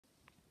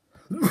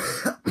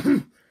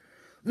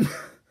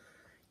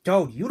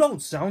Toad, you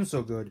don't sound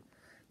so good.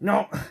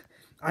 No,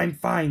 I'm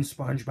fine,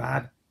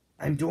 SpongeBob.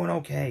 I'm doing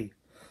okay.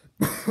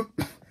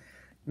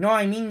 No,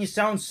 I mean you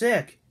sound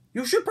sick.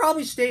 You should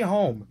probably stay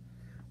home.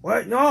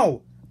 What?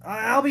 No,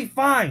 I'll be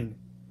fine.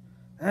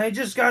 I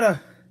just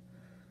gotta...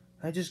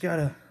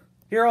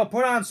 Here, I'll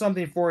put on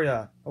something for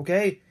you,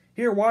 okay?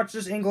 Here, watch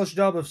this English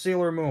dub of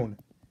Sailor Moon.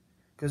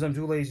 Because I'm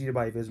too lazy to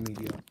buy Viz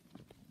Media.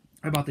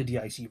 I bought the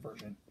DIC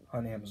version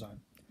on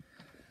Amazon.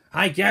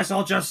 I guess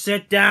I'll just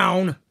sit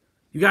down.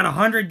 You got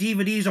 100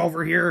 DVDs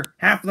over here.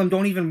 Half of them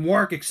don't even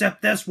work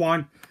except this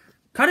one.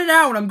 Cut it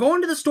out. I'm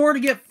going to the store to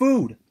get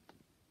food.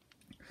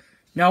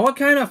 Now, what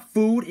kind of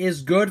food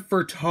is good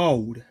for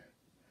Toad?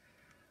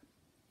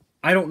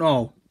 I don't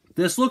know.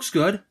 This looks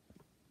good.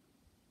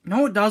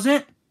 No, it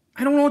doesn't.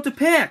 I don't know what to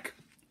pick.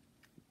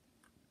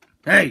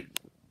 Hey.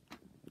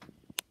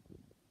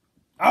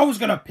 I was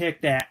gonna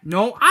pick that.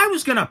 No, I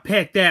was gonna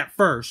pick that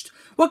first.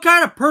 What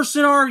kind of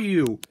person are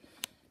you?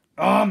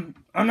 I'm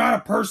not a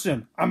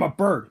person. I'm a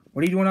bird.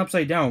 What are you doing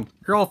upside down?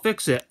 Here, I'll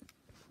fix it.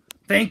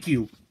 Thank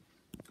you.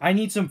 I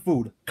need some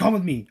food. Come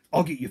with me.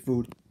 I'll get you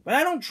food. But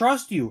I don't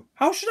trust you.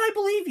 How should I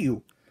believe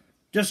you?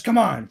 Just come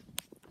on.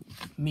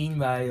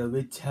 Meanwhile,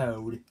 with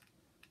Toad.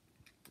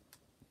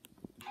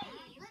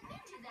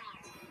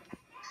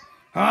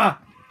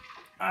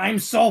 I'm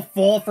so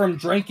full from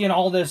drinking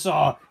all this,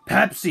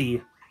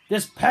 Pepsi.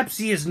 This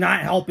Pepsi is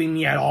not helping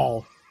me at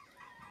all.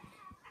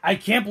 I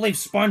can't believe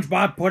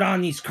SpongeBob put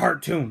on these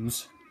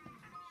cartoons.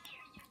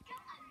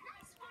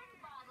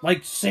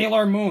 Like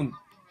Sailor Moon.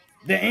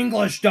 The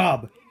English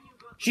dub.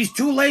 She's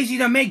too lazy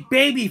to make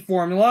baby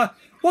formula.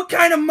 What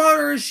kind of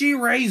mother is she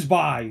raised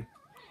by?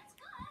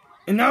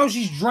 And now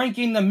she's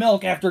drinking the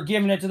milk after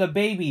giving it to the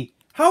baby.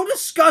 How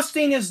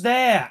disgusting is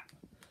that?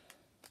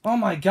 Oh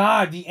my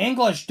god, the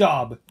English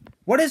dub.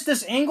 What is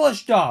this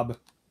English dub?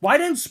 Why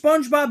didn't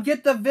SpongeBob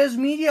get the Viz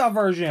Media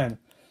version?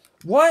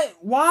 What?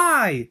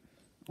 Why?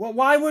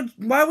 Why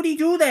would he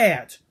do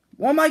that?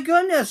 Oh my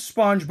goodness,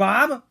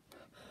 SpongeBob.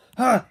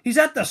 He's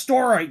at the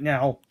store right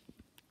now.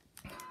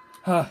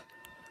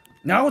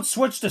 Now let's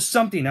switch to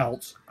something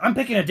else. I'm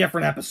picking a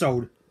different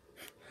episode.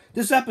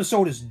 This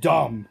episode is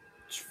dumb.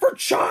 It's for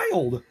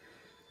child.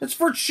 It's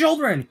for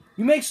children.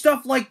 You make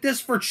stuff like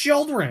this for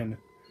children.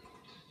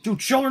 Do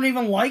children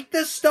even like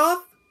this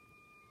stuff?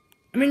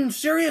 I mean,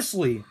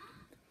 seriously.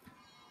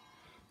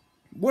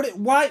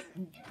 Why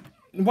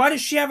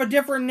does she have a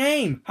different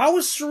name? How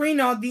is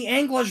Serena the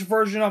English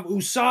version of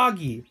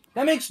Usagi?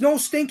 That makes no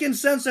stinking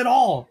sense at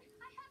all.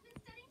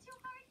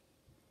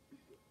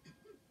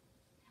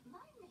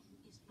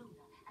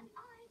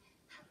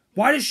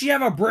 Why does she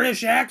have a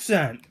British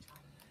accent?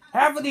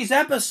 Half of these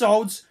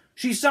episodes,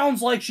 she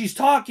sounds like she's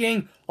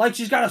talking like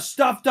she's got a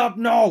stuffed up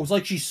nose,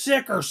 like she's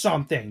sick or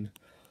something.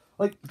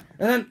 And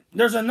then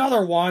there's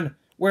another one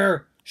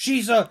where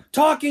she's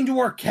talking to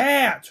her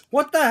cat.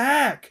 What the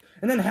heck?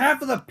 And then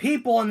half of the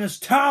people in this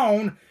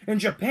town in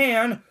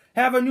Japan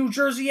have a New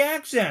Jersey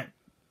accent.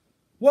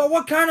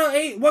 What kind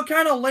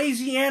of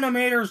lazy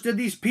animators did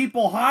these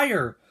people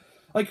hire?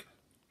 Like,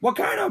 what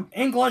kind of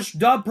English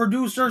dub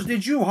producers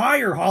did you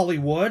hire,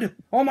 Hollywood?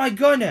 Oh my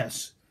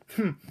goodness.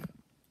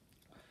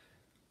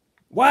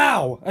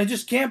 Wow, I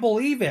just can't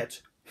believe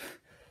it.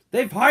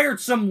 They've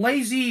hired some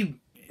lazy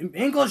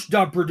English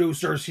dub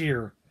producers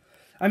here.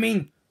 I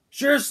mean,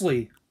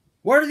 seriously,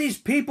 what are these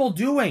people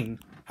doing?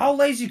 How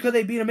lazy could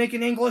they be to make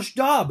an English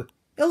dub?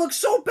 It looks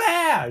so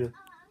bad.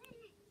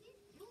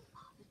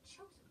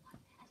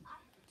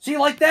 See,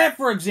 like that,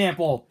 for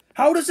example.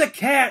 How does a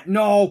cat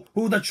know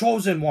who the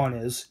chosen one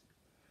is?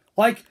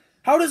 Like,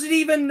 how does it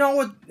even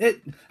know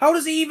it? How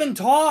does it even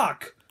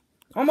talk?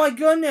 Oh my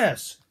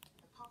goodness.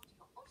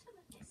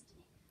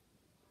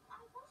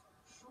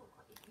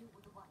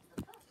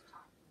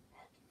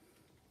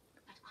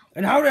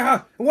 And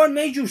what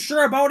made you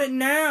sure about it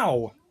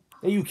now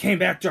that you came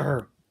back to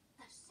her?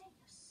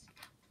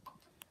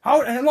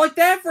 And like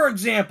that, for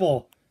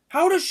example.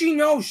 How does she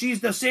know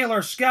she's the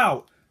Sailor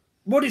Scout?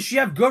 What, does she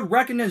have good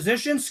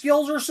recognition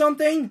skills or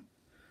something?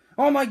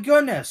 Oh my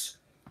goodness.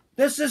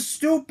 This is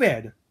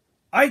stupid.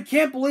 I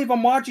can't believe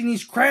I'm watching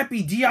these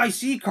crappy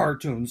DIC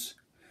cartoons.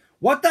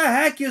 What the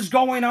heck is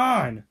going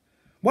on?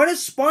 When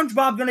is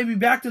SpongeBob going to be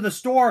back to the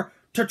store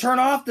to turn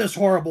off this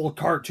horrible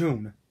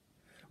cartoon?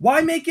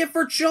 Why make it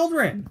for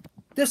children?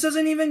 This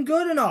isn't even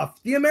good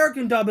enough. The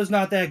American dub is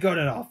not that good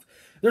enough.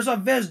 There's a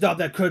Viz dub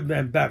that could have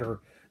been better.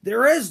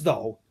 There is,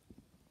 though.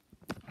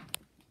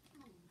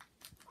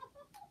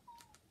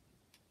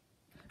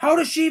 How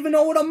does she even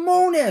know what a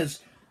moon is?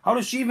 How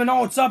does she even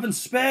know it's up in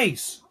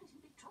space?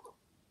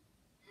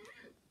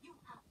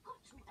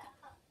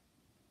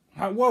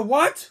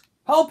 What?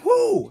 Help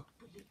who?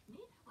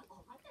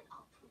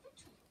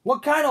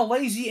 What kind of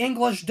lazy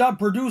English dub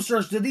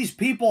producers do these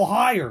people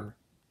hire?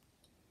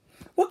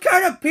 What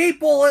kind of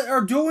people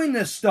are doing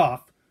this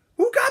stuff?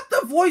 Who got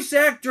the voice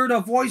actor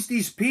to voice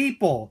these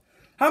people?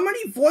 How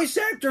many voice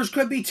actors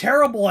could be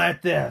terrible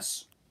at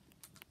this?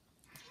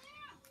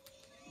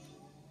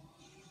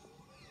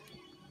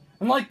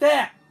 And like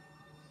that.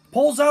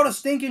 pulls out a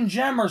stinking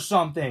gem or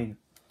something.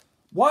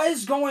 What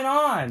is going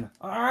on?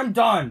 I'm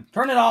done.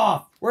 Turn it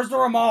off. Where's the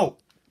remote?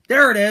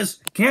 There it is.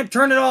 Can't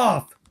turn it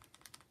off.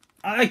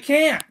 I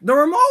can't. The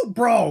remote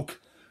broke.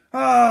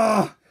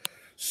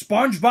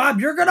 SpongeBob,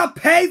 you're gonna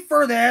pay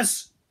for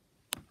this.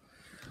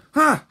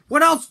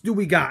 What else do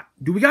we got?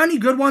 Do we got any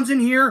good ones in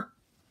here?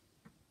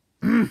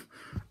 I'm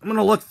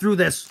gonna look through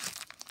this.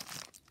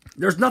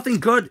 There's nothing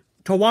good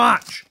to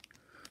watch.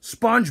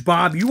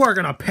 SpongeBob, you are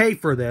gonna pay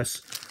for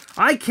this.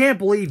 I can't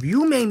believe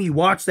you made me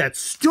watch that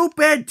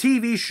stupid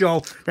TV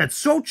show that's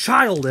so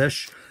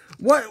childish.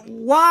 What?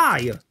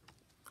 Why?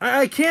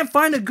 I can't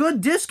find a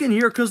good disc in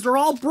here because they're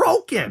all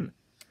broken.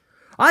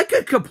 I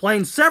could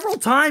complain several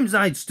times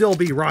and I'd still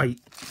be right.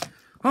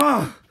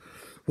 Well,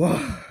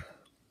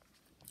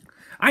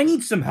 I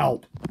need some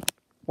help.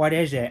 What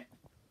is it?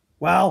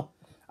 Well,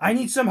 I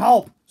need some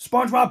help.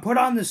 SpongeBob put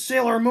on the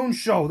Sailor Moon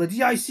show, the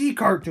DIC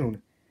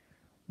cartoon.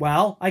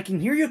 Well, I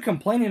can hear you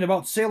complaining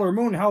about Sailor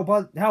Moon,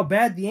 how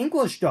bad the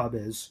English dub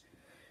is.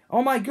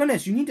 Oh my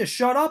goodness, you need to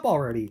shut up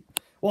already.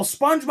 Well,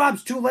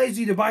 SpongeBob's too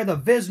lazy to buy the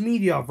Viz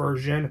Media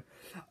version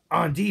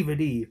on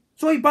DVD,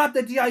 so he bought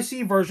the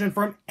DIC version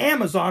from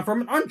Amazon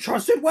from an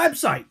untrusted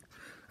website.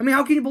 I mean,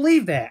 how can you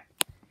believe that?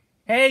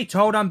 Hey,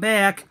 Toad, I'm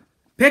back.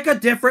 Pick a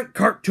different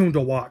cartoon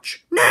to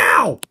watch.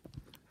 Now!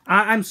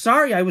 I'm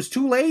sorry, I was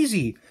too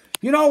lazy.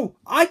 You know,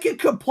 I could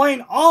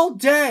complain all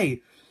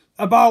day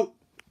about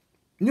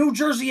New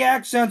Jersey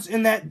accents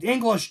in that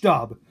English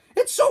dub.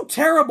 It's so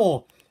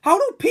terrible. How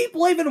do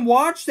people even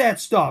watch that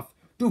stuff?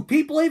 Do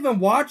people even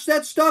watch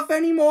that stuff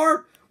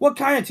anymore? What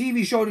kind of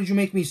TV show did you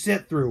make me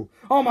sit through?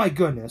 Oh my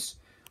goodness.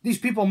 These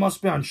people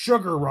must be on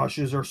sugar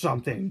rushes or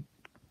something.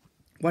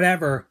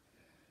 Whatever.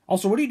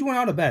 Also, what are you doing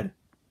out of bed?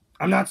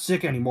 I'm not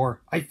sick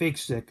anymore. I fake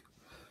sick.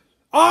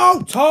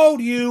 Oh,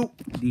 told you!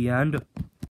 The end.